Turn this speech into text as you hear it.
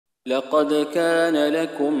لقد كان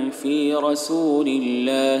لكم في رسول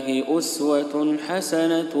الله أسوة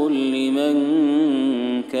حسنة لمن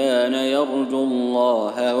كان يرجو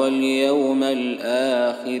الله واليوم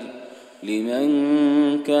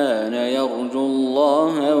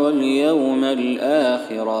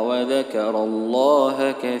الآخر وذكر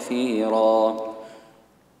الله كثيرا.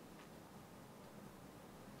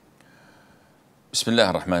 بسم الله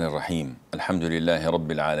الرحمن الرحيم. الحمد لله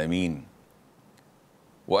رب العالمين،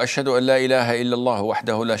 وأشهد أن لا إله إلا الله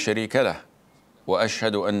وحده لا شريك له،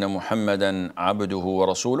 وأشهد أن محمدا عبده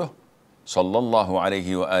ورسوله صلى الله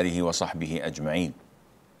عليه وآله وصحبه أجمعين.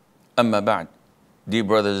 أما بعد, dear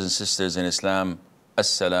brothers and sisters in Islam,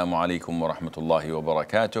 Assalamu alaikum wa rahmatullahi wa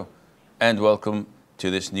barakatuh, and welcome to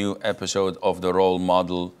this new episode of The Role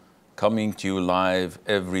Model, coming to you live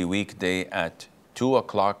every weekday at 2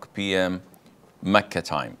 o'clock p.m. Mecca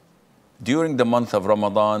time, during the month of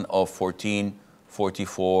Ramadan of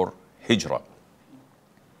 1444 Hijrah.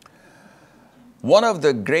 One of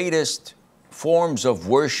the greatest forms of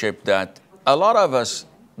worship that a lot of us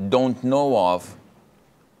don't know of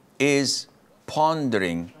is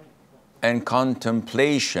pondering and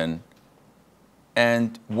contemplation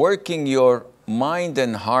and working your mind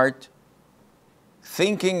and heart,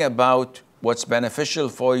 thinking about what's beneficial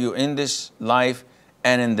for you in this life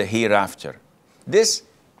and in the hereafter. This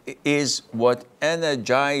is what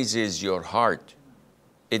energizes your heart.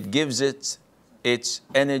 It gives it its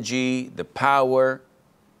energy, the power,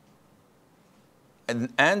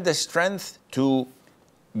 and the strength to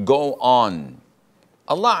go on.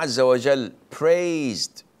 Allah Azza wa Jal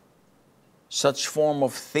praised such form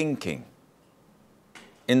of thinking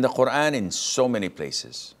in the Quran in so many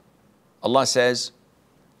places. Allah says,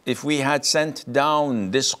 if we had sent down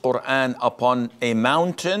this Quran upon a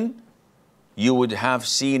mountain, you would have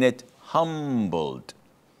seen it humbled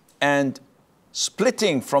and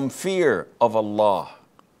splitting from fear of Allah.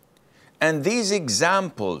 And these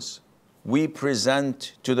examples we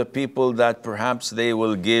present to the people that perhaps they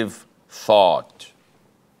will give thought.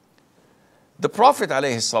 The Prophet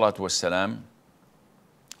ﷺ,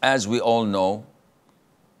 as we all know,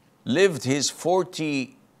 lived his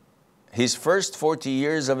first 40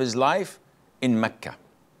 years of his life in Mecca.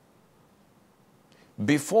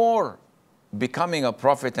 Before becoming a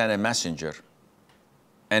prophet and a messenger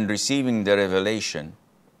and receiving the revelation,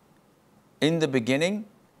 in the beginning,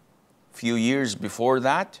 few years before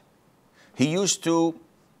that, he used to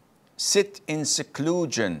sit in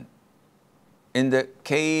seclusion in the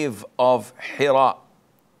cave of Hira,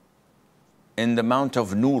 in the Mount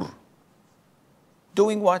of Nur.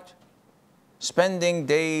 Doing what? Spending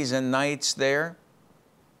days and nights there,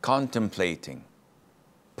 contemplating,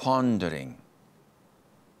 pondering,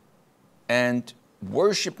 and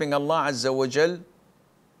worshipping Allah Azza wa Jal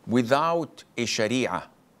without a sharia,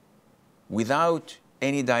 without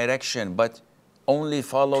any direction, but only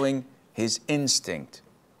following his instinct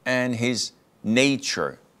and his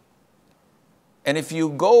nature. And if you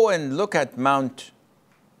go and look at Mount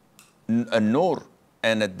Nur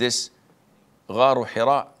and at this Gharu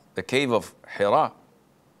Hira, the cave of Hira,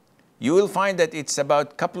 you will find that it's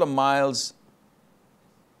about a couple of miles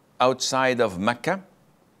outside of Mecca,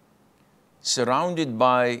 surrounded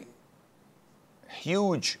by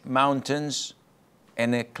huge mountains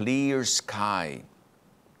and a clear sky.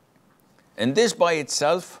 And this by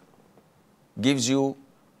itself gives you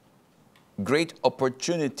great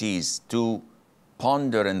opportunities to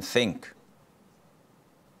ponder and think.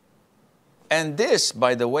 And this,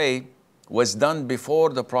 by the way, was done before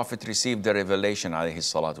the Prophet received the revelation, alayhi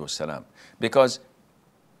salatu wasalam. Because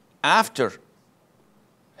after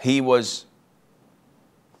he was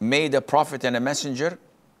made a prophet and a messenger,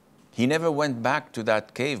 he never went back to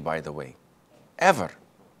that cave, by the way, ever.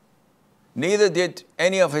 Neither did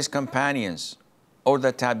any of his companions or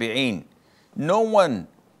the tabi'een. No one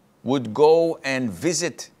would go and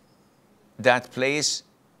visit that place,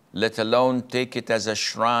 let alone take it as a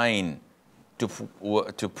shrine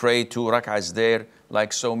to pray 2 rak'ahs there,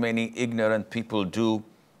 like so many ignorant people do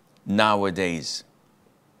nowadays.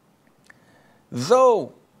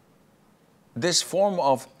 Though this form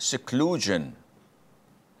of seclusion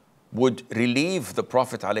would relieve the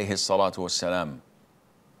Prophet ﷺ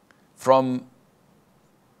from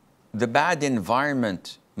the bad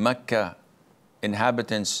environment Mecca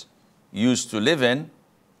inhabitants used to live in,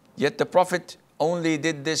 yet the Prophet only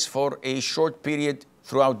did this for a short period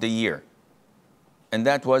throughout the year. And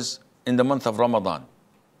that was in the month of Ramadan.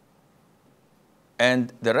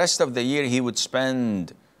 And the rest of the year he would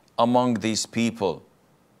spend among these people,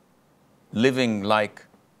 living like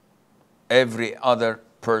every other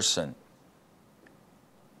person.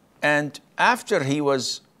 And after he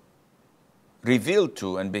was revealed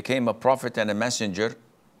to and became a prophet and a messenger,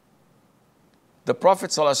 the Prophet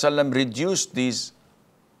ﷺ reduced these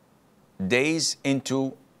days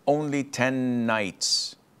into only 10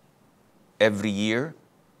 nights every year,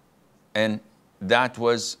 and that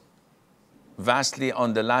was vastly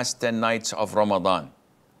on the last 10 nights of Ramadan,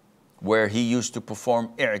 where he used to perform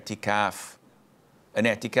i'tikaf. An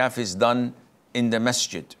i'tikaf is done in the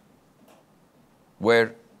masjid,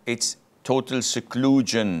 where it's total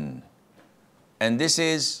seclusion. And this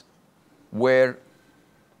is where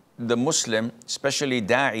the Muslim, especially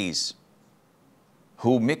da'is,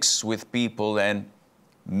 who mix with people and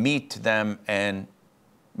meet them and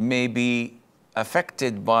may be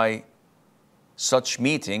affected by such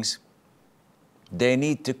meetings, they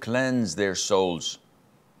need to cleanse their souls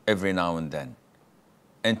every now and then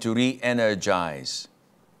and to re-energize.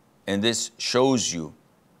 And this shows you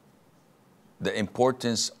the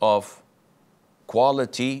importance of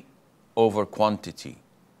quality over quantity.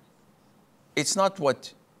 It's not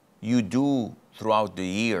what you do throughout the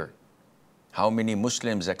year, how many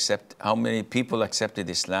how many people accepted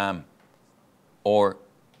Islam, or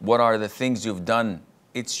what are the things you've done.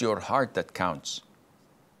 It's your heart that counts,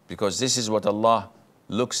 because this is what Allah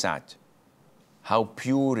looks at, how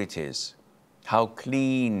pure it is, how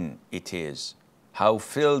clean it is, how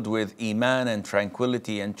filled with iman and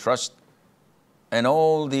tranquility and trust and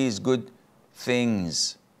all these good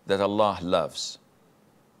things that Allah loves.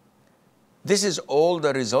 This is all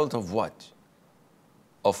the result of what?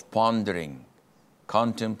 Of pondering,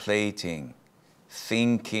 contemplating,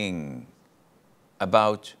 thinking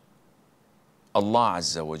about Allah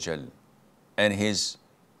Azza wa Jal and His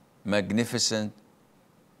magnificent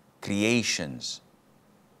creations,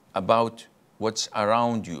 about what's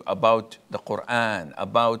around you, about the Quran,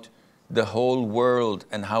 about the whole world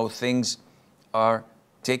and how things are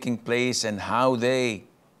taking place and how they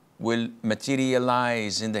will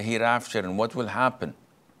materialize in the hereafter and what will happen.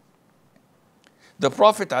 The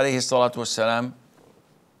Prophet ﷺ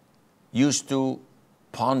used to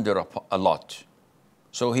ponder a lot.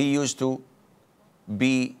 So he used to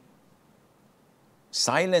be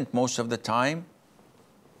silent most of the time,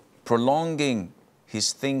 prolonging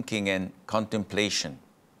his thinking and contemplation.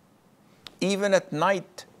 Even at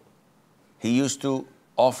night, he used to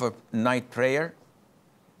offer night prayer.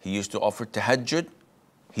 He used to offer tahajjud.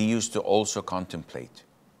 He used to also contemplate.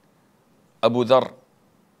 Abu Dharr,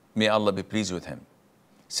 may Allah be pleased with him,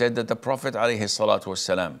 said that the Prophet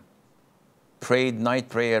ﷺ prayed night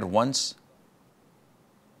prayer once,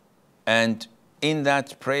 and in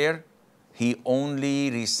that prayer, he only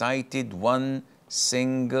recited one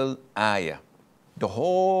single ayah, the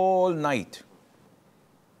whole night.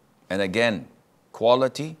 And again,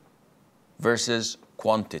 quality versus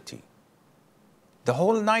quantity. The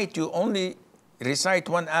whole night you only recite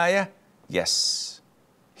one ayah? Yes.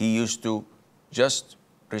 He used to just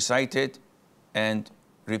recite it and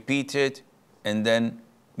repeat it and then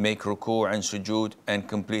make ruku' and sujood and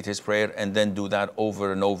complete his prayer and then do that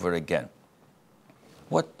over and over again.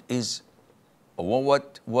 What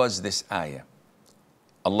was this ayah?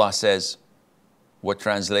 Allah says, what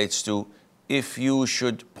translates to, if you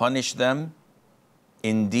should punish them,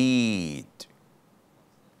 indeed,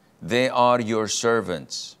 they are your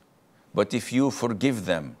servants. But if you forgive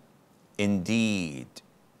them, indeed,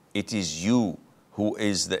 it is you who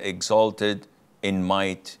is the exalted in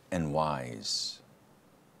might and wise.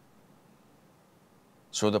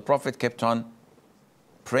 So the Prophet kept on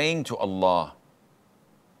praying to Allah,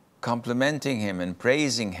 complimenting Him and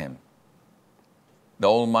praising Him, the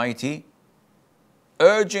Almighty,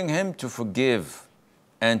 urging Him to forgive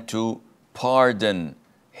and to pardon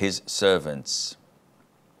His servants.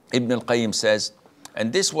 Ibn al-Qayyim says,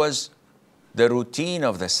 and this was the routine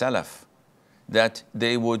of the Salaf, that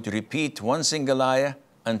they would repeat one single ayah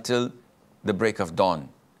until the break of dawn.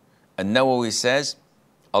 And Nawawi says,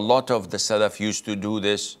 a lot of the Salaf used to do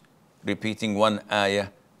this, repeating one ayah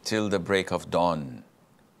till the break of dawn.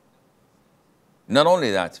 Not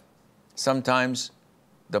only that, sometimes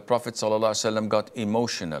the Prophet ﷺ got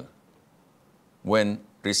emotional when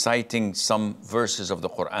reciting some verses of the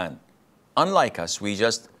Quran. Unlike us, we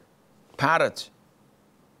just parrot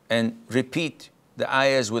and repeat the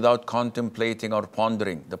ayahs without contemplating or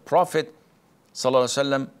pondering. The Prophet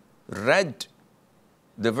ﷺ read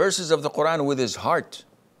the verses of the Quran with his heart,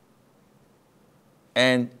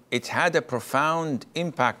 and it had a profound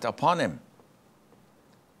impact upon him.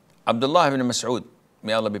 Abdullah ibn Mas'ud,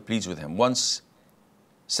 may Allah be pleased with him, once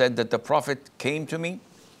said that the Prophet came to me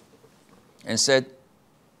and said,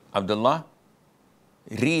 Abdullah,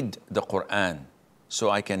 read the Quran so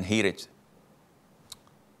I can hear it.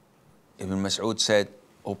 Ibn Mas'ud said,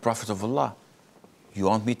 O Prophet of Allah, You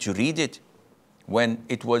want me to read it when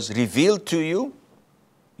it was revealed to you?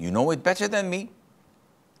 You know it better than me.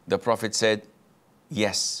 The Prophet said,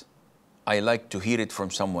 yes, I like to hear it from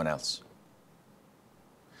someone else.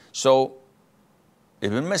 So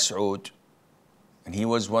Ibn Mas'ud, and he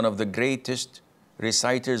was one of the greatest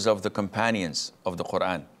reciters of the companions of the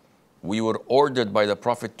Quran. We were ordered by the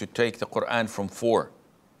Prophet to take the Quran from 4.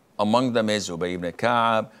 Among them is Ubay ibn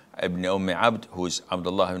Ka'ab, Ibn Abd, who is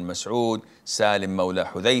Abdullah ibn Mas'ud, Salim Mawla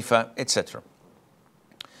Hudayfa, etc.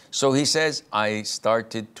 So he says, I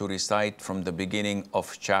started to recite from the beginning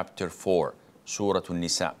of chapter 4, Surah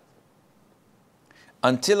An-Nisa,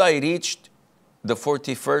 until I reached the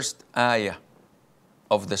 41st ayah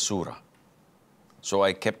of the surah. So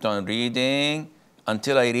I kept on reading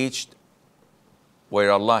until I reached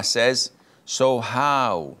where Allah says, so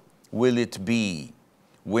how will it be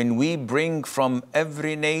when we bring from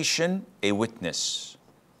every nation a witness,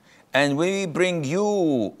 and we bring you,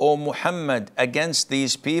 O Muhammad, against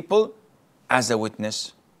these people as a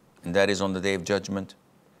witness, and that is on the Day of Judgment?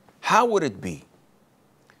 How would it be?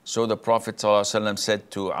 So the Prophet ﷺ said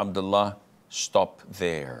to Abdullah, stop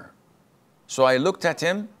there. So I looked at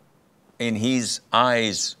him, and his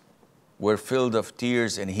eyes were filled of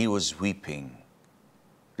tears, and he was weeping.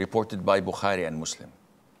 Reported by Bukhari and Muslim.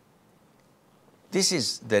 This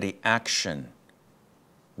is the reaction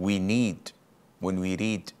we need when we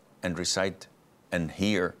read and recite and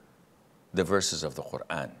hear the verses of the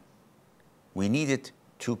Quran. We need it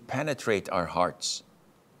to penetrate our hearts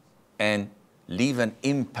and leave an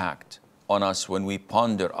impact on us when we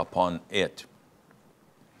ponder upon it.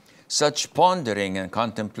 Such pondering and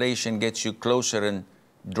contemplation gets you closer and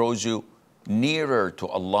draws you nearer to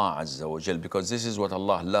Allah Azza wa Jal, because this is what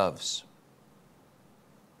Allah loves.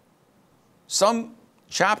 Some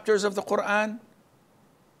chapters of the Quran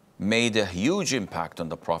made a huge impact on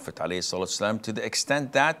the Prophet ﷺ, to the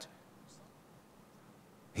extent that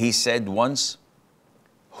he said once,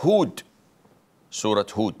 Hud, Surah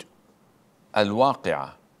Hud,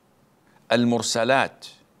 Al-Waqi'ah, Al-Mursalat,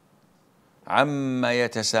 Amma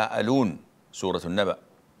Yatasa'alun, Surah Al-Naba,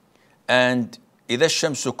 and إذا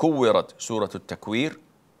الشمس كورت, Surah Al-Takwir.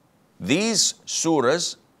 These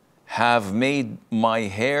surahs have made my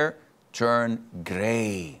hair turn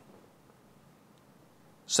gray.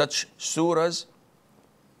 Such surahs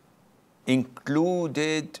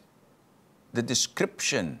included the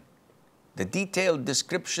description, the detailed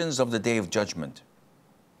descriptions of the Day of Judgment.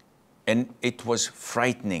 And it was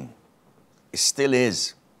frightening. It still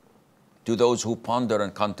is to those who ponder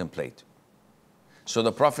and contemplate. So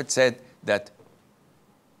the Prophet said that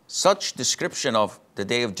such description of the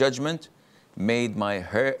Day of Judgment made my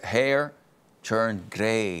hair turn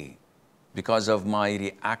gray because of my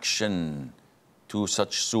reaction to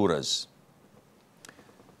such surahs.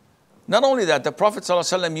 Not only that, the Prophet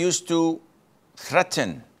ﷺ used to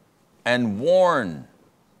threaten and warn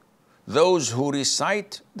those who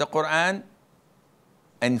recite the Quran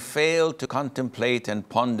and fail to contemplate and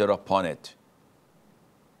ponder upon it.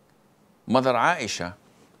 Mother Aisha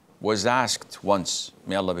was asked once,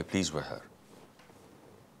 may Allah be pleased with her,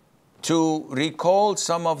 to recall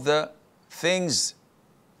some of the things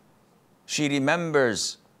she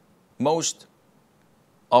remembers most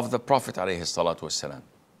of the Prophet ﷺ.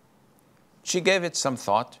 She gave it some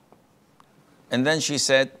thought, and then she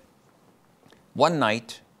said, one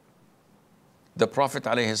night, the Prophet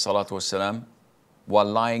ﷺ, while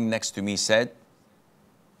lying next to me, said,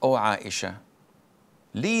 "O Aisha,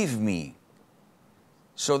 leave me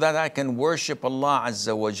so that I can worship Allah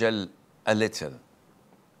Azza wa Jal a little."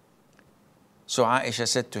 So Aisha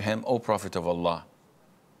said to him, "O Prophet of Allah,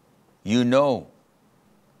 you know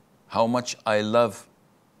how much I love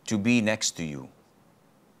to be next to you.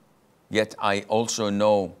 Yet I also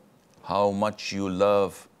know how much you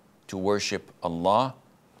love to worship Allah,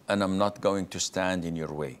 and I'm not going to stand in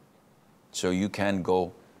your way. So you can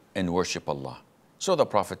go and worship Allah." So the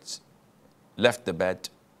Prophet left the bed,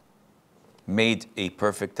 made a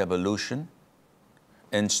perfect ablution,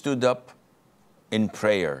 and stood up in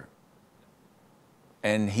prayer.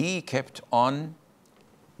 And he kept on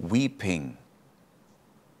weeping,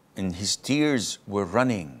 and his tears were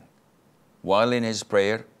running while in his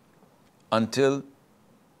prayer, until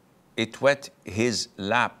it wet his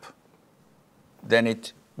lap, then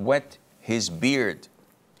it wet his beard,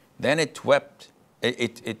 then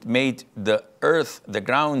it made the earth, the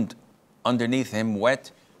ground underneath him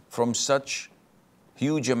wet from such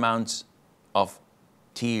huge amounts of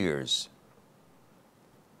tears.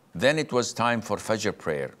 Then it was time for Fajr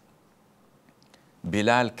prayer.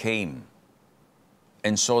 Bilal came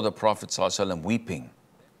and saw the Prophet ﷺ weeping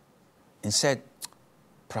and said,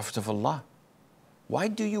 "Prophet of Allah, Why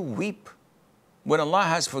do you weep when Allah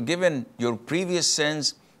has forgiven your previous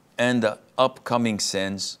sins and the upcoming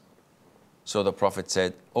sins? So the Prophet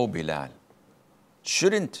said, "O Bilal,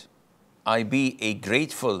 shouldn't I be a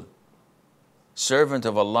grateful servant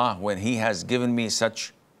of Allah when He has given me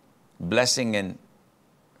such blessing and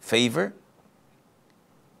favor?"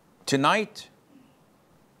 Tonight,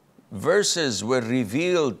 verses were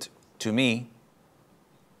revealed to me,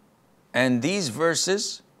 and these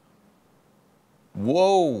verses,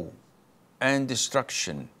 woe and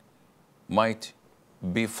destruction might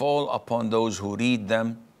befall upon those who read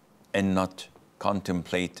them and not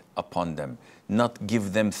contemplate upon them, not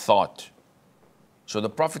give them thought. So the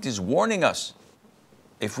Prophet is warning us,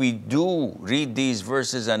 if we do read these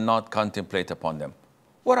verses and not contemplate upon them.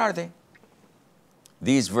 What are they?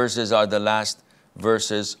 These verses are the last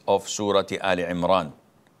verses of Surah Al Imran,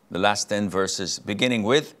 the last 10 verses, beginning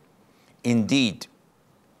with, "Indeed,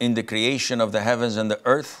 in the creation of the heavens and the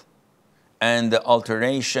earth, and the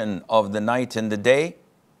alternation of the night and the day,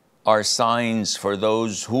 are signs for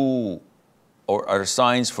those who, or are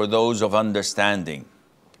signs for those of understanding,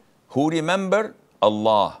 who remember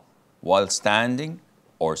Allah while standing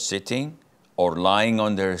or sitting or lying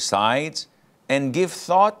on their sides, and give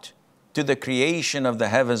thought to the creation of the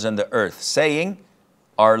heavens and the earth, saying,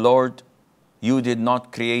 Our Lord, you did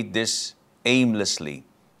not create this aimlessly.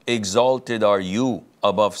 Exalted are you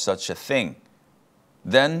above such a thing.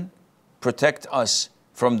 Then protect us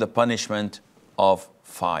from the punishment of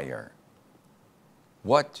fire."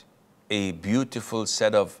 What a beautiful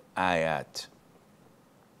set of ayat.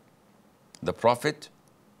 The Prophet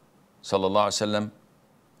ﷺ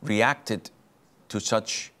reacted to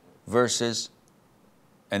such verses,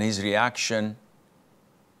 and his reaction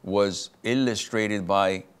was illustrated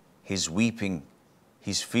by his weeping,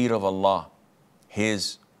 his fear of Allah,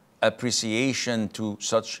 his appreciation to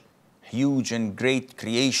such huge and great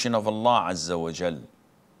creation of Allah Azza wa Jal,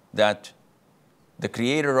 that the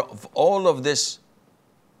creator of all of this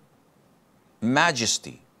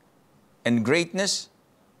majesty and greatness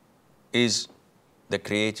is the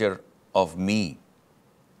creator of me.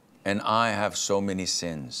 And I have so many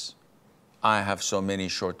sins. I have so many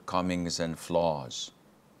shortcomings and flaws.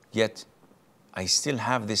 Yet I still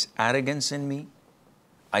have this arrogance in me.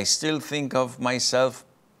 I still think of myself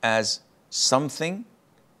as something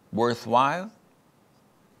worthwhile.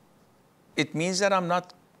 It means that I'm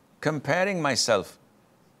not comparing myself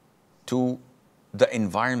to the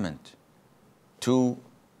environment, to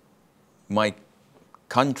my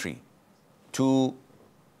country, to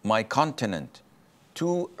my continent,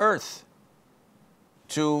 to Earth,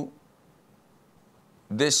 to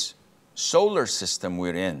this solar system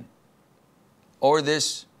we're in, or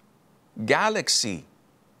this galaxy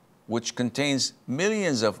which contains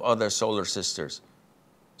millions of other solar systems,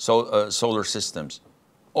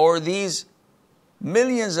 or these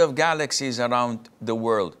millions of galaxies around the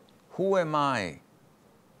world. Who am I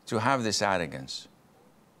to have this arrogance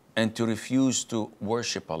and to refuse to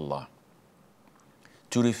worship Allah,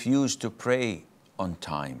 to refuse to pray on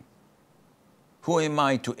time? Who am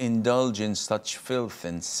I to indulge in such filth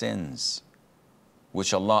and sins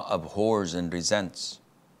which Allah abhors and resents?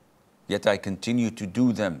 Yet I continue to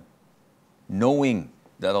do them, knowing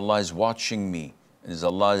that Allah is watching me and is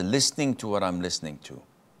Allah listening to what I'm listening to.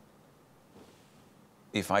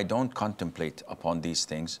 If I don't contemplate upon these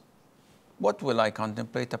things, what will I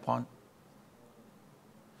contemplate upon?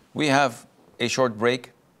 We have a short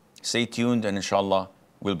break. Stay tuned, and inshallah,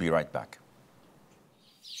 we'll be right back.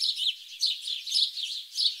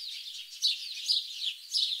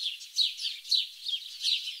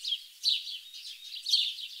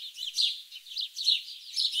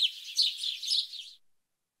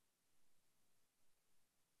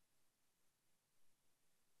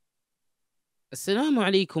 Assalamu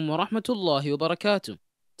alaikum wa rahmatullahi wa barakatuh.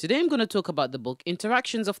 Today I'm going to talk about the book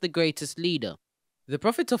Interactions of the Greatest Leader. The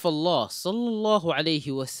Prophet of Allah sallallahu alaihi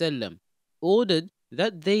wasallam ordered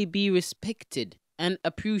that they be respected and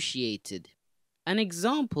appreciated. An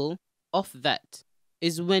example of that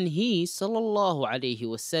is when he sallallahu alaihi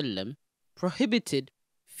wasallam prohibited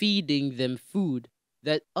feeding them food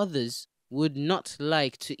that others would not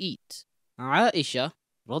like to eat. Aisha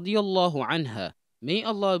radiyallahu anha, may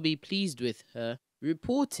Allah be pleased with her,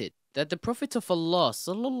 reported that the Prophet of Allah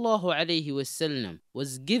sallallahu alaihi wasallam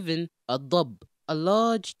was given a dab, a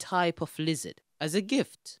large type of lizard, as a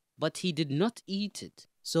gift, but he did not eat it.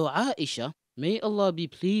 So Aisha, may Allah be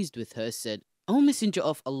pleased with her, said, "O Messenger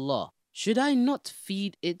of Allah, should I not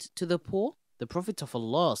feed it to the poor?" The Prophet of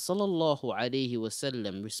Allah sallallahu alaihi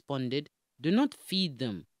wasallam responded, "Do not feed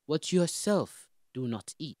them what yourself do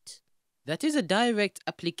not eat." That is a direct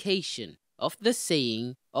application of the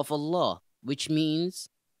saying of Allah, which means,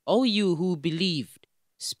 O you who believed,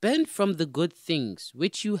 spend from the good things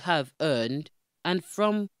which you have earned and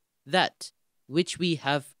from that which we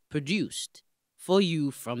have produced for you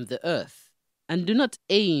from the earth, and do not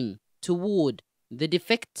aim toward the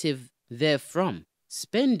defective therefrom,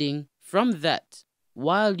 spending from that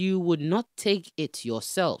while you would not take it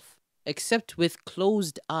yourself, except with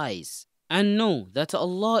closed eyes, and know that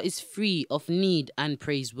Allah is free of need and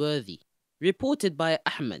praiseworthy. Reported by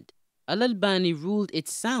Ahmad, Al-Albani ruled it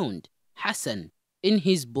sound, Hasan, in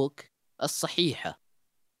his book As-Sahiha.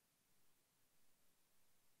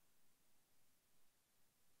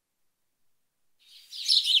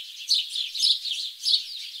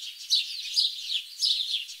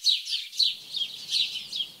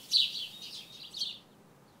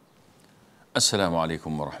 Assalamu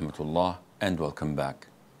alaikum wa rahmatullah and welcome back.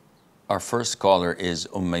 Our first caller is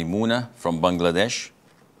Maymuna from Bangladesh.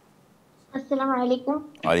 Assalamu alaikum.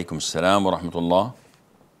 Alaikum assalam wa rahmatullah.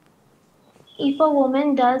 If a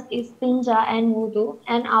woman does istinja and wudu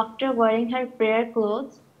and after wearing her prayer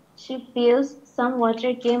clothes, she feels some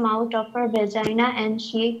water came out of her vagina and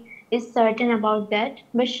she is certain about that,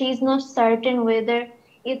 but she is not certain whether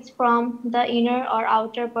it's from the inner or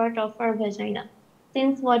outer part of her vagina.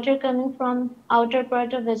 Since water coming from outer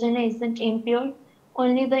part of vagina isn't impure,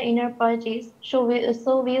 only the inner part is, so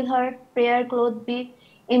will her prayer clothes be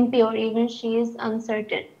impure even she is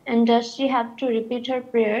uncertain? And does she have to repeat her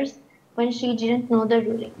prayers when she didn't know the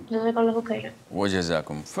ruling? Jazakallahu khairan.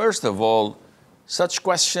 Wajazakum. First of all, such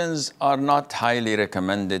questions are not highly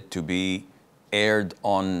recommended to be aired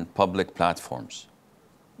on public platforms.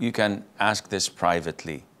 You can ask this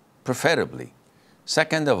privately, preferably.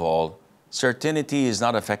 Second of all, certainty is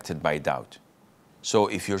not affected by doubt. So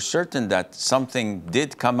if you're certain that something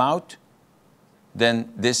did come out,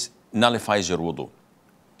 then this nullifies your wudu.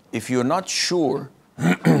 If you're not sure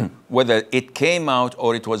whether it came out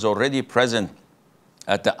or it was already present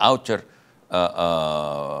at the outer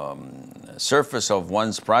surface of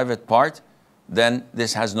one's private part, then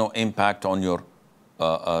this has no impact on your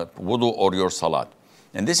wudu or your salat.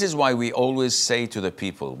 And this is why we always say to the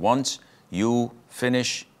people, once you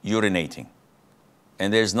finish urinating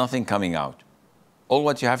and there's nothing coming out, all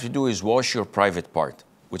what you have to do is wash your private part,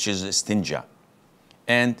 which is istinja,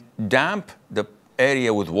 and damp the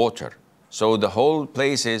area with water. So the whole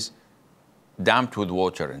place is damped with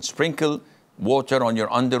water, and sprinkle water on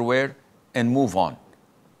your underwear and move on.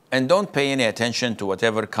 And don't pay any attention to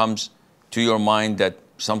whatever comes to your mind that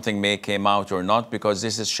something may came out or not, because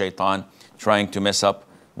this is shaitan trying to mess up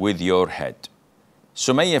with your head.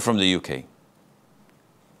 Sumayya from the UK.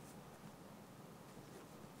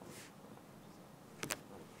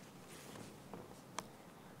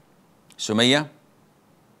 Sumayya?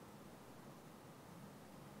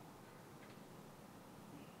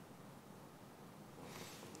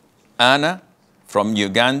 Anna from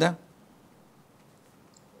Uganda.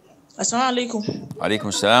 Assalamu alaikum. Alaikum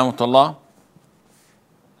assalam wa rahmatullah.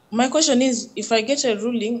 My question is, if I get a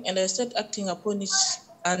ruling and I start acting upon it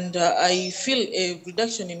and I feel a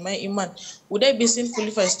reduction in my iman, would I be sinful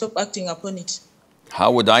if I stop acting upon it?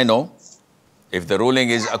 How would I know? If the ruling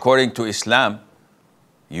is according to Islam,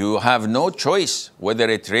 you have no choice whether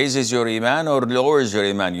it raises your iman or lowers your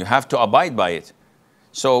iman. You have to abide by it.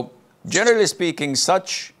 So, generally speaking,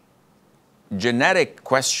 such generic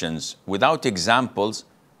questions without examples,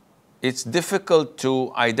 it's difficult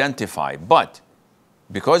to identify. But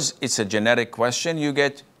because it's a generic question, you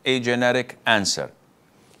get a generic answer.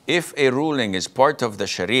 If a ruling is part of the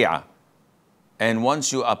Sharia, and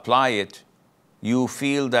once you apply it, you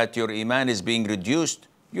feel that your iman is being reduced,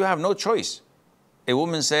 you have no choice. A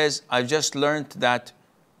woman says, I've just learned that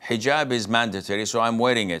hijab is mandatory, so I'm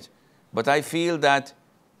wearing it. But I feel that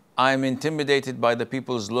I'm intimidated by the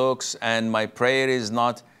people's looks and my prayer is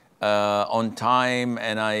not on time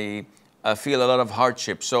and I feel a lot of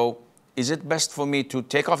hardship. So is it best for me to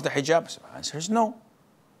take off the hijab? So the answer is no.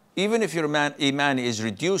 Even if your iman is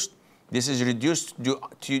reduced, this is reduced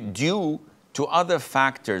due to other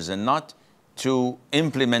factors and not to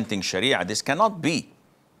implementing Sharia. This cannot be.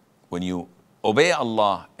 When you obey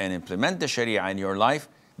Allah and implement the Sharia in your life,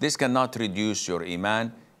 this cannot reduce your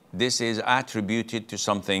iman. This is attributed to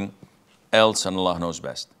something else, and Allah knows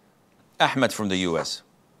best. Ahmed from the US.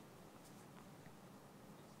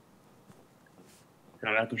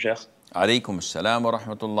 Assalamu alaikum, Sheikh. Alaikum assalam wa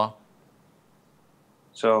rahmatullah.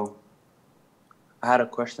 So, I had a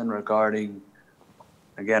question regarding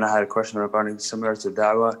similar to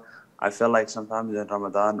da'wah. I feel like sometimes in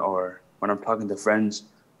Ramadan or when I'm talking to friends,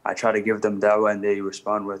 I try to give them da'wah and they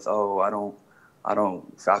respond with, oh,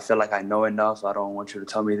 I feel like I know enough. I don't want you to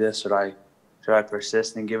tell me this, or Should I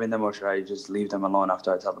persist in giving them, or should I just leave them alone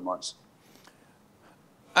after I tell them once?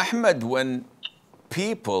 Ahmed, when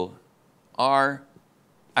people are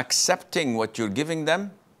accepting what you're giving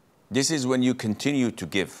them, this is when you continue to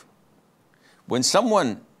give. When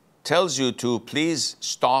someone tells you to please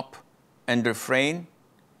stop and refrain,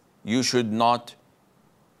 you should not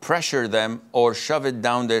pressure them or shove it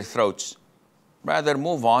down their throats. Rather,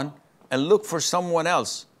 move on and look for someone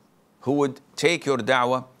else who would take your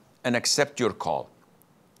da'wah and accept your call.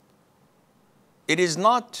 It is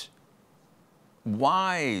not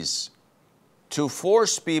wise to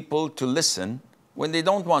force people to listen when they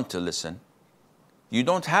don't want to listen. You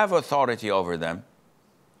don't have authority over them,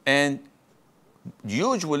 and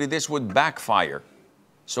usually this would backfire.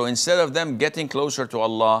 So instead of them getting closer to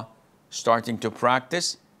Allah, starting to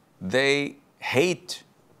practice, they hate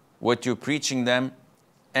what you're preaching them,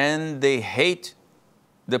 and they hate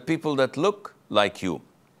the people that look like you,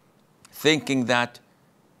 thinking that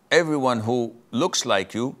everyone who looks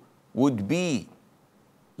like you would be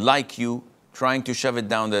like you, trying to shove it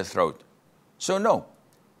down their throat. So no,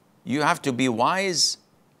 you have to be wise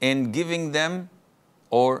in giving them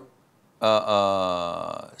or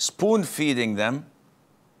spoon feeding them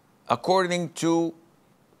according to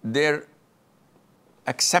their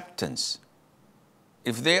acceptance.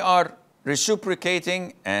 If they are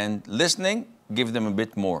reciprocating and listening, give them a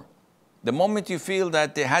bit more. The moment you feel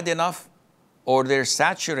that they had enough or they're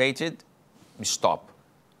saturated, stop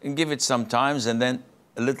and give it some times, and then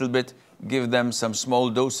a little bit, give them some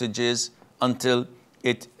small dosages until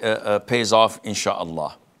it pays off,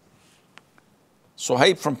 insha'Allah.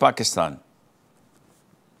 Suhaib from Pakistan.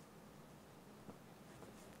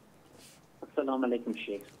 Assalamu alaikum,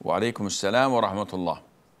 Sheikh. Wa alaikum assalam wa rahmatullah.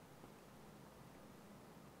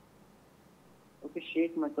 Okay,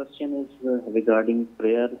 Sheikh, my question is regarding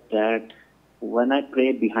prayer, that when I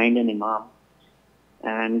pray behind an imam,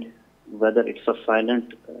 and whether it's a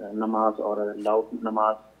silent namaz or a loud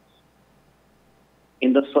namaz,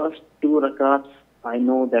 in the first two rakats, I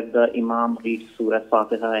know that the imam reads Surah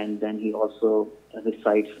Fatiha and then he also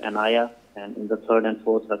recites an ayah, and in the third and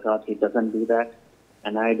fourth rakat, he doesn't do that,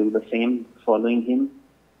 and I do the same following him.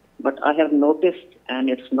 But I have noticed, and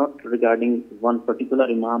it's not regarding one particular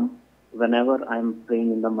imam, whenever I'm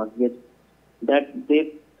praying in the masjid, that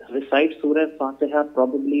they recite Surah Fatiha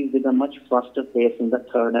probably with a much faster pace in the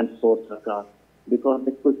third and fourth rakat, because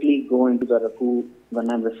they quickly go into the raku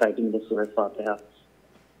when I'm reciting the Surah Fatiha.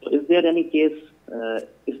 So is there any case,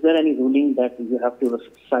 is there any ruling that you have to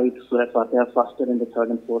recite Surah Fatiha faster in the third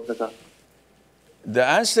and fourth rakat? The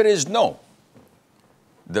answer is no.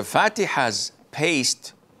 The Fatiha's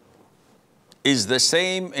pace is the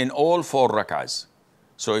same in all four rak'ahs.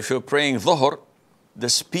 So if you're praying Dhuhr, the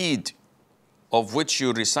speed of which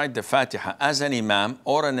you recite the Fatiha as an imam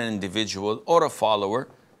or an individual or a follower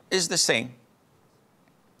is the same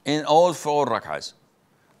in all four rak'ahs.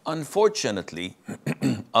 Unfortunately,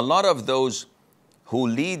 a lot of those who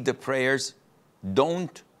lead the prayers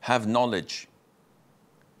don't have knowledge.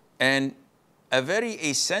 And a very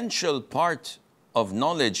essential part of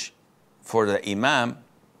knowledge for the imam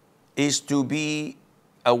is to be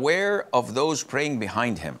aware of those praying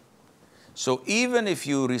behind him. So even if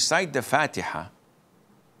you recite the Fatiha,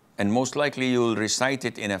 and most likely you will recite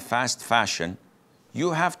it in a fast fashion,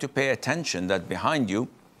 you have to pay attention that behind you,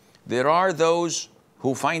 there are those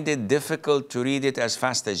who find it difficult to read it as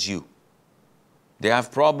fast as you. They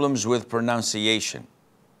have problems with pronunciation.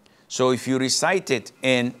 So if you recite it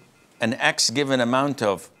in an X given amount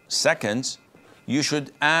of seconds, you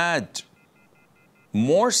should add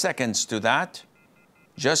more seconds to that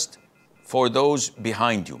just for those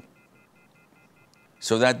behind you,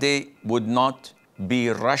 so that they would not be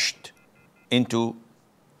rushed into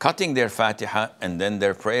cutting their Fatiha and then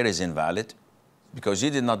their prayer is invalid because you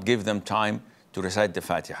did not give them time to recite the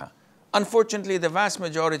Fatiha. Unfortunately, the vast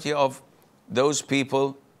majority of those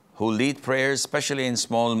people who lead prayers, especially in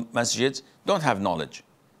small masjids, don't have knowledge.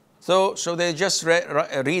 So they just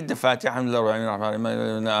read the Fatiha, I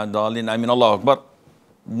mean, Allah Akbar,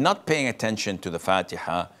 not paying attention to the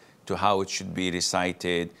Fatiha, to how it should be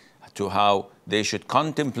recited, to how they should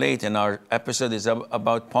contemplate. And our episode is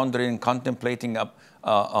about pondering, contemplating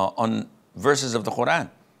on verses of the Quran.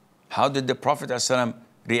 How did the Prophet ﷺ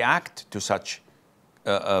react to such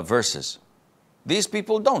verses? These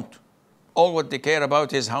people don't. All what they care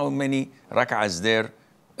about is how many rak'ahs they're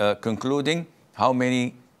concluding, how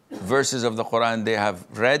many verses of the Quran they have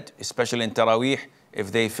read, especially in Taraweeh, if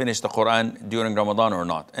they finish the Quran during Ramadan or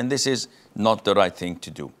not. And this is not the right thing to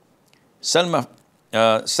do. Salma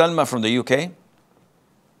from the UK.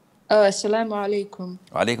 Assalamu alaikum.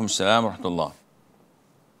 Wa alaikum assalam wa rahmatullah.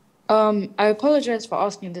 I apologize for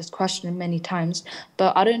asking this question many times,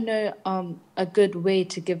 but I don't know a good way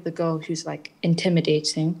to give the girl who's like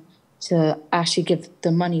intimidating to actually give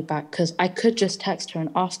the money back, because I could just text her and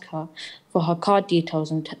ask her for her card details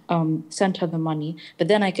and send her the money, but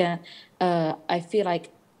then again, I feel like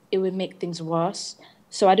it would make things worse.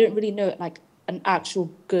 So I don't really know like an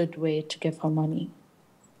actual good way to give her money.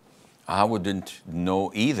 I wouldn't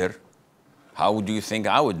know either. How do you think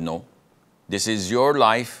I would know? This is your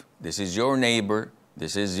life. This is your neighbor.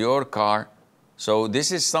 This is your car. So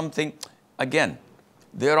this is something, again,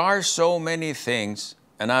 there are so many things,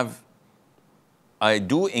 and I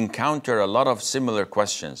do encounter a lot of similar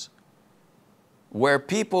questions where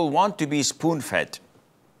people want to be spoon-fed.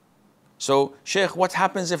 So, Sheikh, what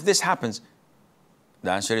happens if this happens?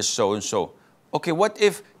 The answer is so and so. Okay, what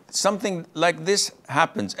if something like this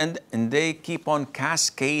happens? And they keep on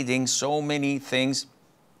cascading so many things.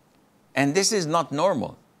 And this is not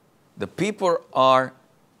normal. The people are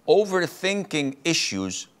overthinking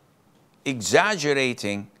issues,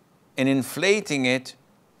 exaggerating and inflating it,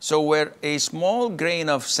 so where a small grain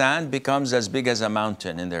of sand becomes as big as a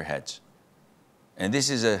mountain in their heads. And this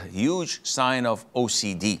is a huge sign of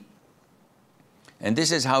OCD. And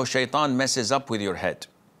this is how shaitan messes up with your head.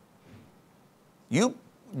 You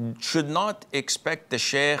should not expect the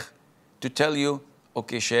sheikh to tell you,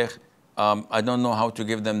 okay, sheikh, I don't know how to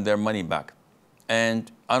give them their money back,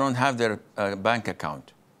 and I don't have their bank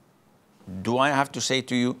account. Do I have to say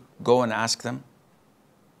to you, go and ask them?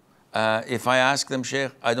 If I ask them,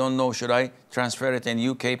 sheikh, I don't know, should I transfer it in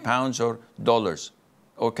UK pounds or dollars?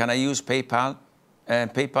 Or can I use PayPal?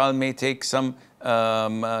 And PayPal may take some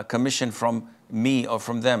commission from me or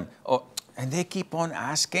from them. And they keep on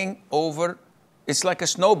asking over. It's like a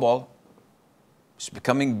snowball. It's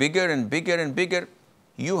becoming bigger and bigger and bigger.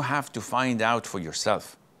 You have to find out for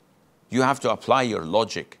yourself. You have to apply your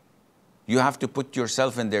logic. You have to put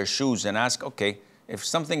yourself in their shoes and ask, okay, if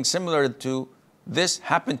something similar to this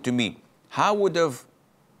happened to me, how would have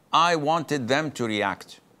I wanted them to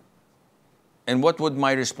react? And what would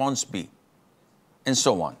my response be? And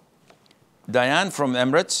so on. Diane from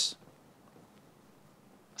Emirates.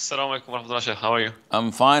 Assalamu alaikum warahmatullahi, Sheikh. How are you?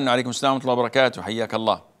 I'm fine. Alaikum assalam wa rahmatullahi wa barakatuh. Hayyak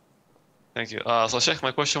Allah. Thank you. So, Sheikh,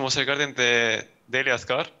 my question was regarding the daily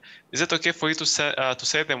adhkar. Is it okay for you to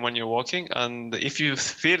say them when you're walking? And if you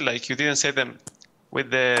feel like you didn't say them with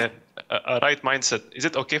the right mindset, is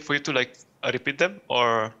it okay for you to like repeat them,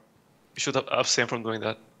 or you should abstain from doing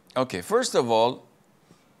that? Okay, first of all,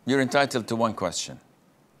 you're entitled to one question.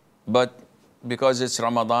 But because it's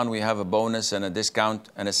Ramadan, we have a bonus and a discount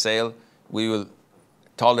and a sale. We will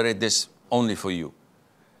tolerate this only for you.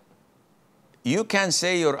 You can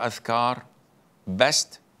say your adhkar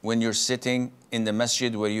best when you're sitting in the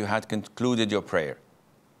masjid where you had concluded your prayer,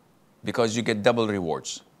 because you get double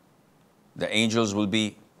rewards. The angels will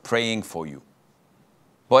be praying for you.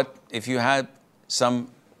 But if you had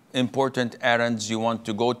some important errands you want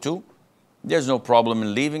to go to, there's no problem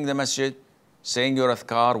in leaving the masjid, saying your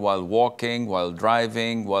adhkar while walking, while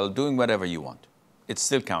driving, while doing whatever you want. It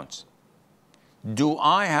still counts. Do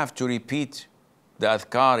I have to repeat the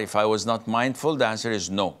adhkar if I was not mindful? The answer is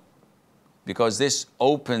no. Because this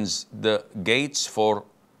opens the gates for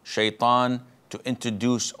shaitan to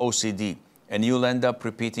introduce OCD. And you'll end up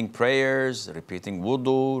repeating prayers, repeating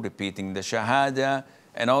wudu, repeating the shahada,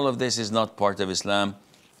 and all of this is not part of Islam,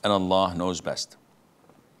 and Allah knows best.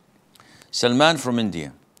 Salman from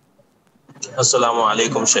India. Assalamu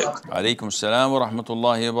alaikum, Sheikh. Alaikum assalam wa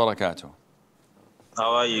rahmatullahi wa barakatuh.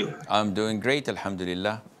 How are you? I'm doing great,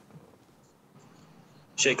 alhamdulillah.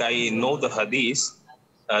 Sheikh, I know the hadith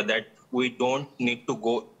that we don't need to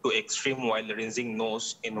go to extreme while rinsing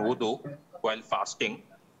nose in wudu while fasting.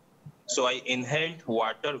 So I inhaled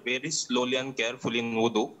water very slowly and carefully in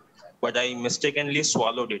wudu, but I mistakenly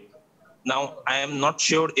swallowed it. Now, I am not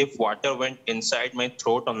sure if water went inside my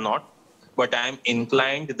throat or not, but I am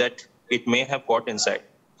inclined that it may have got inside.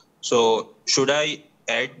 So should I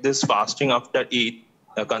add this fasting after Eid,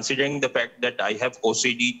 considering the fact that I have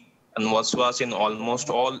OCD and waswas in almost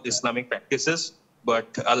all Islamic practices,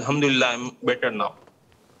 but alhamdulillah, I'm better now?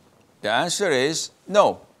 The answer is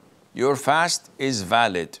no. Your fast is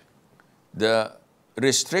valid. The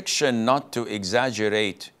restriction not to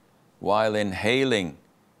exaggerate while inhaling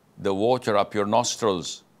the water up your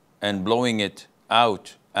nostrils and blowing it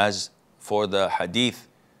out, as for the hadith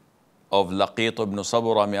of Laqit ibn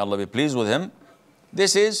Sabura, may Allah be pleased with him,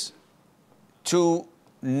 this is to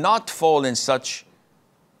not fall in such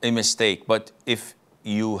a mistake. But if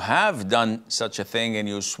you have done such a thing and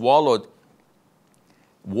you swallowed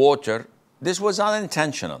water, this was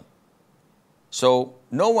unintentional. So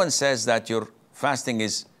no one says that your fasting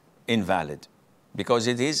is invalid because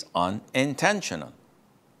it is unintentional.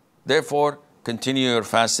 Therefore, continue your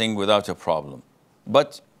fasting without a problem,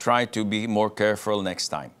 but try to be more careful next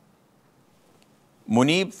time.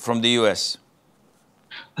 Munib from the US.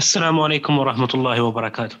 Assalamu alaikum wa rahmatullahi wa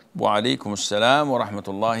barakatuh. Wa alaikum assalam wa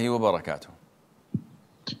rahmatullahi wa barakatuh.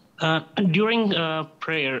 During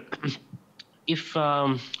prayer, if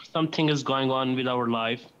something is going on with our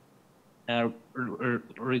life and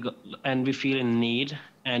we feel in need,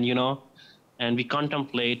 and and we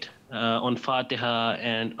contemplate on Fatiha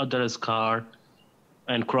and other azkar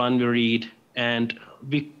and Quran we read, and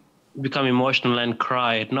we become emotional and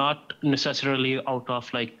cry, not necessarily out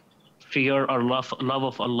of like fear or love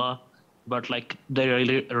of Allah, but like the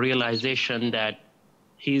realization that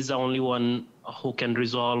He's the only one who can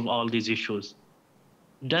resolve all these issues.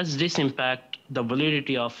 Does this impact the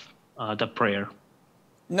validity of the prayer?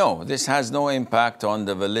 No, this has no impact on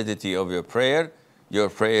the validity of your prayer. Your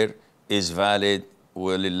prayer is valid.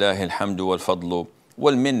 وَلِلَّهِ الْحَمْدُ وَالْفَضْلُ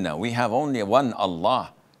وَالْمِنَّةُ. We have only one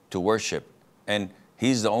Allah to worship, and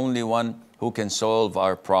He's the only one who can solve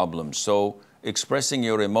our problems. So expressing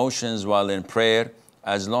your emotions while in prayer,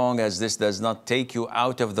 as long as this does not take you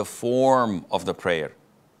out of the form of the prayer,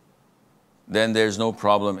 then there's no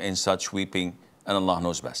problem in such weeping, and Allah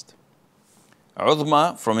knows best.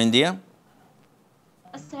 Udhma from India.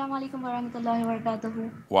 Assalamu alaikum wa rahmatullahi wa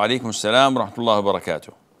barakatuhu. Wa alaikum assalam wa rahmatullahi wa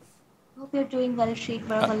barakatuh. Hope you're doing well, Sheikh.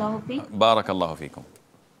 Barakallahu feek. Barakallahu feekum.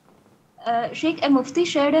 Sheikh, a Mufti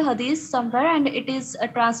shared a hadith somewhere, and it is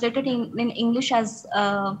translated in English as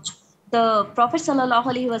the Prophet sallallahu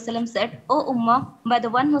alaihi wasallam said, "O Ummah, by the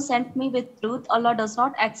one who sent me with truth, Allah does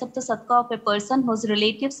not accept the sadaqah of a person whose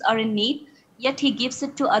relatives are in need, yet he gives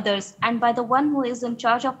it to others. And by the one who is in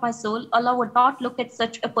charge of my soul, Allah would not look at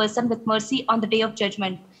such a person with mercy on the day of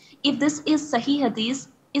judgment." If this is Sahih hadith,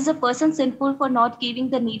 is a person sinful for not giving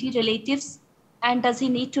the needy relatives? And does he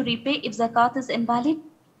need to repay if zakat is invalid?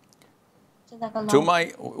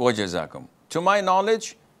 To my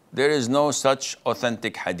knowledge, there is no such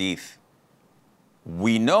authentic hadith.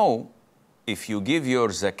 We know if you give your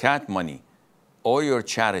zakat money or your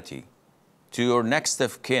charity to your next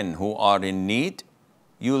of kin who are in need,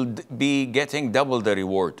 you'll be getting double the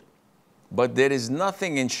reward. But there is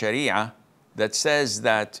nothing in Sharia that says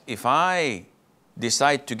that if I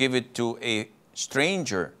decide to give it to a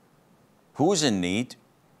stranger who's in need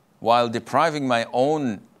while depriving my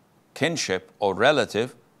own kinship or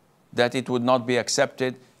relative, that it would not be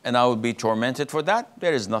accepted and I would be tormented for that.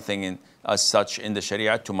 There is nothing as such in the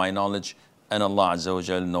Sharia to my knowledge, and Allah Azza wa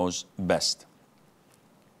Jal knows best.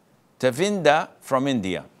 Tavinda from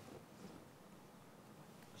India.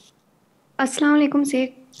 Assalamu alaikum,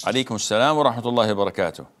 Sheikh. Alaikum assalam wa rahmatullahi wa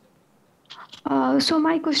barakatuh. So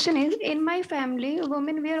my question is, in my family,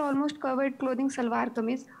 women wear almost covered clothing, salwar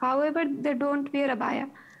kameez. However, they don't wear abaya.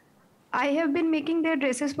 I have been making their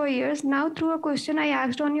dresses for years. Now, through a question I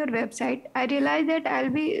asked on your website, I realized that I'll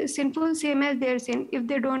be sinful same as their sin if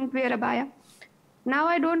they don't wear abaya. Now,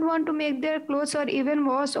 I don't want to make their clothes or even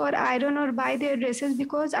wash or iron or buy their dresses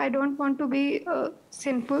because I don't want to be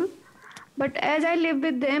sinful. But as I live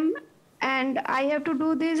with them, and I have to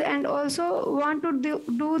do this and also want to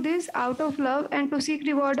do this out of love and to seek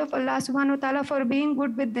reward of Allah subhanahu wa ta'ala for being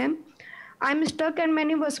good with them, I'm stuck and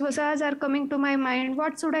many waswasas are coming to my mind.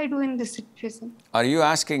 What should I do in this situation? Are you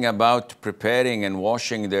asking about preparing and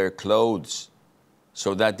washing their clothes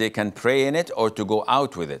so that they can pray in it, or to go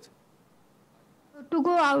out with it? To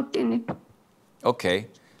go out in it. Okay.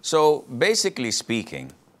 So basically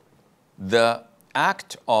speaking, the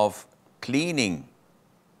act of cleaning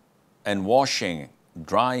and washing,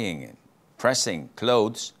 drying, and pressing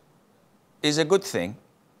clothes is a good thing.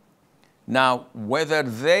 Now, whether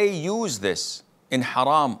they use this in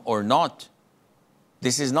haram or not,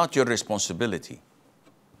 this is not your responsibility.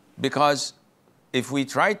 Because if we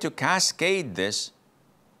try to cascade this,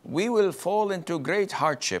 we will fall into great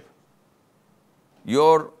hardship.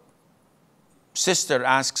 Your sister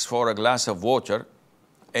asks for a glass of water,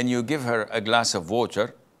 and you give her a glass of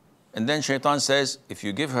water, and then Shaitan says, if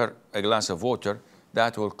you give her a glass of water,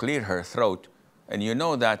 that will clear her throat. And you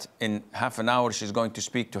know that in half an hour she's going to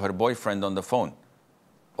speak to her boyfriend on the phone,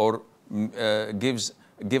 or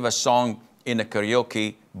give a song in a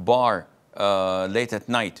karaoke bar late at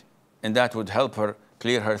night, and that would help her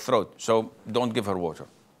clear her throat. So don't give her water.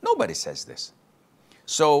 Nobody says this.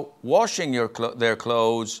 So washing their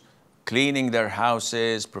clothes, cleaning their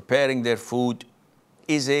houses, preparing their food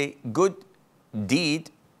is a good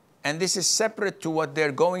deed. And this is separate to what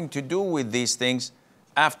they're going to do with these things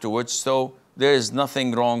afterwards. So there is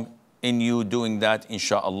nothing wrong in you doing that,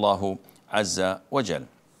 insha'Allah Azza wa Jal.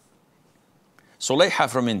 Sulayha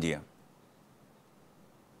from India.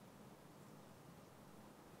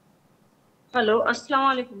 Hello,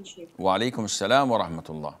 Assalamu alaikum, Sheikh. Wa alaikum assalam wa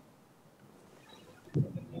rahmatullah.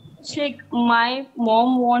 Sheikh, my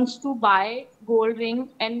mom wants to buy gold ring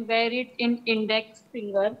and wear it in index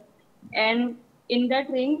finger, and in that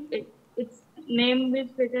ring, its name is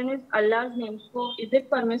written as Allah's name. So, is it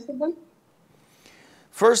permissible?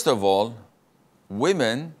 First of all,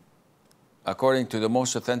 women, according to the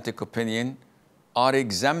most authentic opinion, are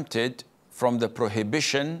exempted from the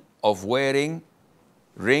prohibition of wearing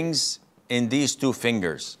rings in these two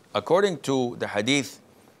fingers. According to the hadith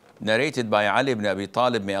narrated by Ali ibn Abi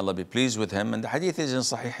Talib, may Allah be pleased with him, and the hadith is in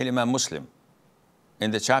Sahih al-Imam Muslim,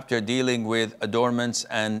 in the chapter dealing with adornments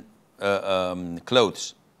and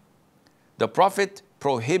clothes. The Prophet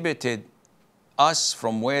prohibited us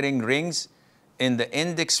from wearing rings in the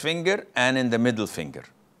index finger and in the middle finger.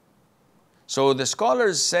 So the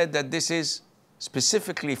scholars said that this is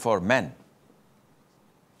specifically for men.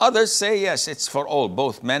 Others say yes, it's for all,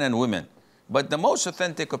 both men and women. But the most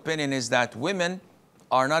authentic opinion is that women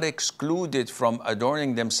are not excluded from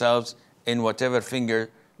adorning themselves in whatever finger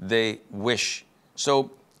they wish. So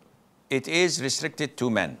it is restricted to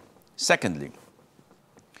men. Secondly,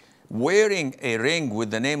 wearing a ring with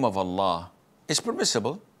the name of Allah is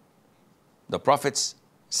permissible. The Prophet's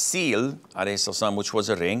seal, ﷺ, which was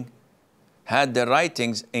a ring, had the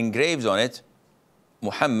writings engraved on it,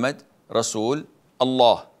 Muhammad, Rasul,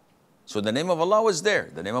 Allah. So the name of Allah was there,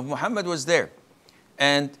 the name of Muhammad was there.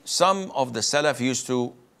 And some of the Salaf used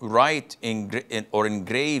to write or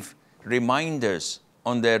engrave reminders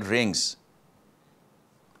on their rings.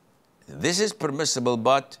 This is permissible,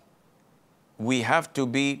 but we have to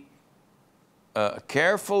be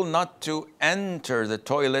careful not to enter the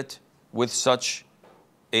toilet with such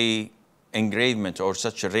a engravement or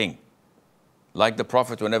such a ring. Like the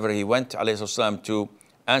Prophet, whenever he went ﷺ to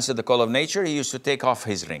answer the call of nature, he used to take off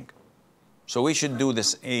his ring. So we should do the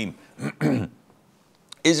same.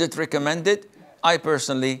 Is it recommended? I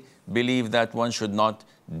personally believe that one should not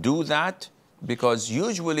do that, because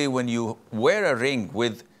usually when you wear a ring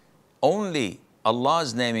with only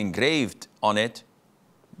Allah's name engraved on it,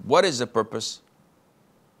 what is the purpose?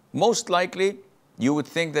 Most likely, you would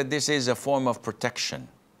think that this is a form of protection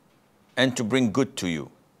and to bring good to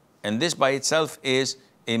you. And this by itself is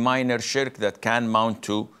a minor shirk that can mount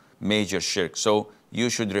to major shirk. So you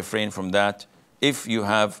should refrain from that if you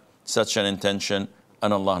have such an intention,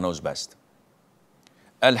 and Allah knows best.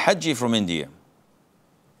 Al-Hajji from India.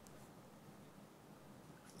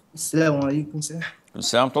 Assalamu alaikum, sir.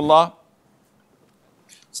 Assalamu.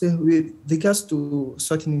 So with regards to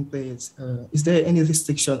shortening prayers, is there any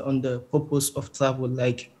restriction on the purpose of travel?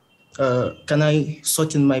 Like, can I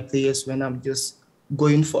shorten my prayers when I'm just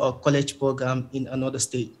going for a college program in another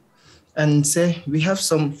state? And say we have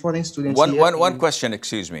some foreign students. One question,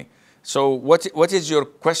 excuse me. So what is your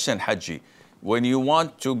question, Hajji? When you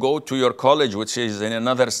want to go to your college, which is in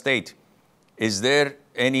another state, is there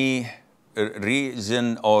any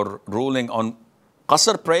reason or ruling on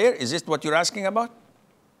qasr prayer? Is this what you're asking about?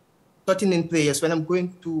 Shortening prayers when I'm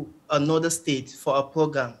going to another state for a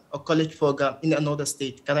program, a college program in another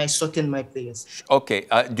state. Can I shorten my prayers? Okay.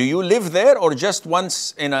 Do you live there, or just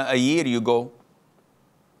once in a year you go?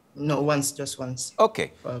 No, just once.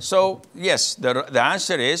 Okay. So yes, the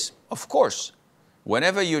answer is, of course,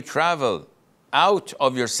 whenever you travel out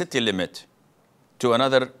of your city limit to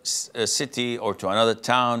another city or to another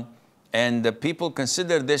town, and the people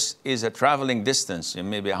consider this is a traveling distance,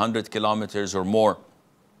 maybe 100 kilometers or more,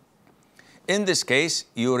 in this case,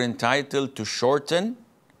 you're entitled to shorten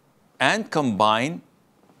and combine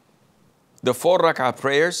the 4 rak'ah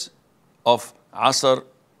prayers of Asr,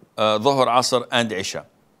 Dhuhr, Asr, and Isha.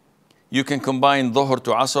 You can combine Dhuhr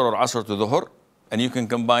to Asr or Asr to Dhuhr, and you can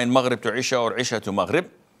combine Maghrib to Isha or Isha to Maghrib,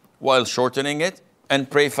 while shortening it, and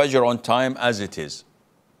pray Fajr on time as it is,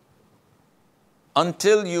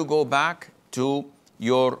 until you go back to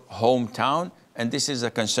your hometown, and this is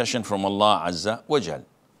a concession from Allah Azza wa Jal.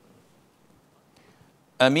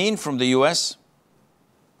 Amin from the US.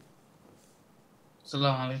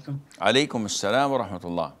 Assalamu alaikum. Alaikum assalam wa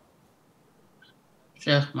rahmatullah.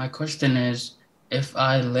 Sheikh, my question is, if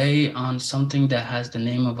I lay on something that has the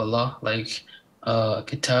name of Allah, like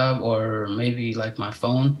kitab or maybe like my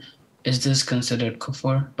phone, is this considered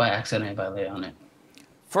kufr by accident if I lay on it?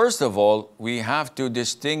 First of all, we have to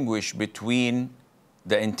distinguish between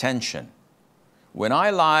the intention. When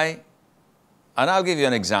I lie, and I'll give you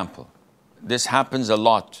an example. This happens a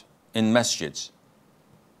lot in masjids.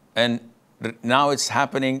 And now it's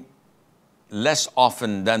happening less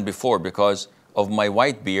often than before because of my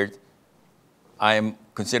white beard. I am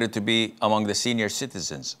considered to be among the senior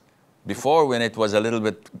citizens. Before, when it was a little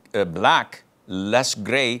bit black, less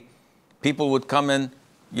gray, people would come and,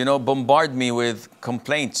 bombard me with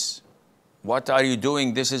complaints. What are you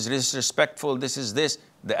doing? This is disrespectful. This is this.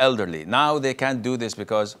 The elderly. Now they can't do this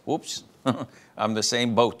because, oops, I'm the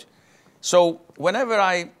same boat. So whenever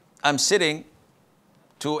I'm sitting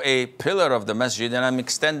to a pillar of the masjid and I'm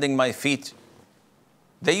extending my feet,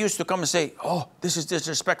 they used to come and say, oh, this is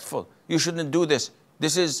disrespectful. You shouldn't do this.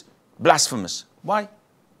 This is blasphemous. Why?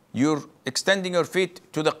 You're extending your feet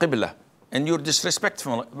to the Qibla and you're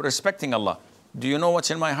respecting Allah. Do you know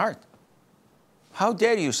what's in my heart? How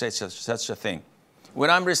dare you say such a thing?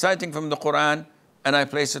 When I'm reciting from the Quran and I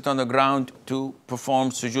place it on the ground to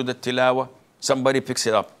perform sujood al-tilawa, somebody picks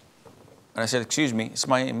it up. And I said, excuse me, it's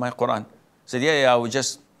my Quran. I said, yeah, I was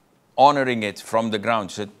just honoring it from the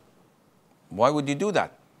ground. He said, why would you do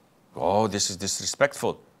that? Oh, this is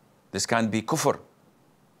disrespectful. This can't be kufr. I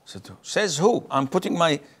said, says who? I'm putting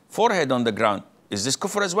my forehead on the ground. Is this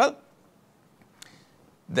kufr as well?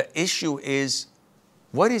 The issue is,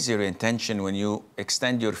 what is your intention when you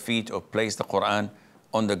extend your feet or place the Quran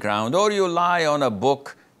on the ground, or you lie on a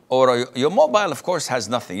book, or your mobile, of course, has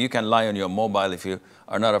nothing. You can lie on your mobile if you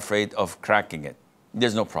are not afraid of cracking it.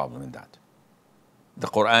 There's no problem in that. The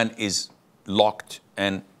Quran is locked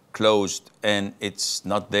and closed and it's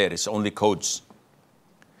not there. It's only codes.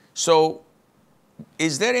 So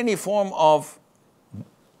is there any form of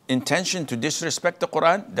intention to disrespect the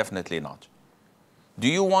Quran? Definitely not. Do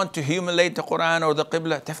you want to humiliate the Quran or the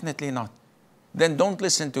Qibla? Definitely not. Then don't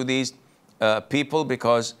listen to these people,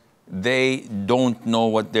 because they don't know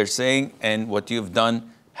what they're saying, and what you've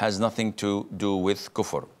done has nothing to do with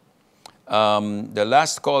kufr. The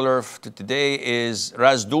last caller today is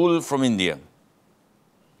Razdul from India.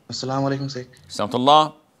 Assalamu alaikum, Sheikh.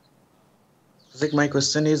 Assalamualaikum. Sheikh, my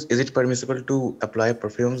question is it permissible to apply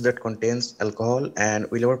perfumes that contains alcohol, and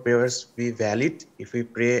will our prayers be valid if we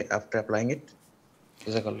pray after applying it?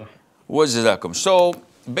 Jazakallah. Wajazakum. So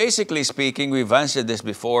basically speaking, we've answered this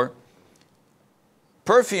before.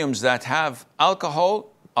 Perfumes that have alcohol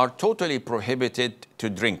are totally prohibited to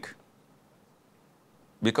drink,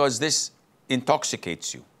 because this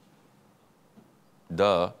intoxicates you.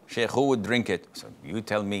 Sheikh, who would drink it? So you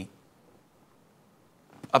tell me.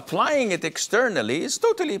 Applying it externally is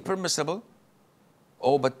totally permissible.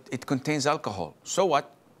 Oh, but it contains alcohol. So what?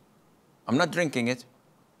 I'm not drinking it.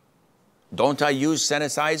 Don't I use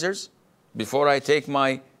sanitizers? Before I take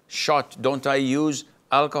my shot, don't I use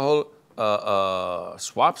alcohol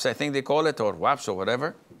swabs, I think they call it, or wabs or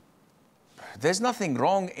whatever? There's nothing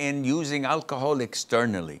wrong in using alcohol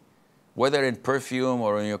externally, whether in perfume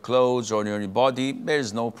or in your clothes or in your body.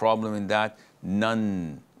 There's no problem in that,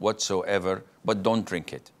 none whatsoever, but don't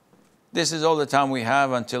drink it. This is all the time we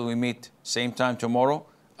have until we meet same time tomorrow.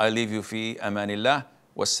 I leave you fi amanillah.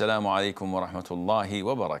 Wassalamu alaikum wa rahmatullahi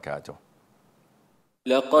wa barakatuh.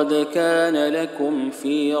 لقد كان لكم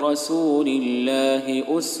في رسول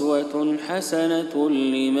الله أسوة حسنة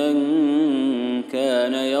لمن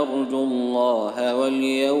كان يرجو الله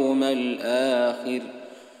واليوم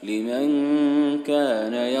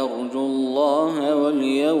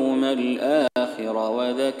الآخر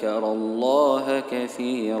وذكر الله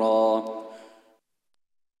كثيرا.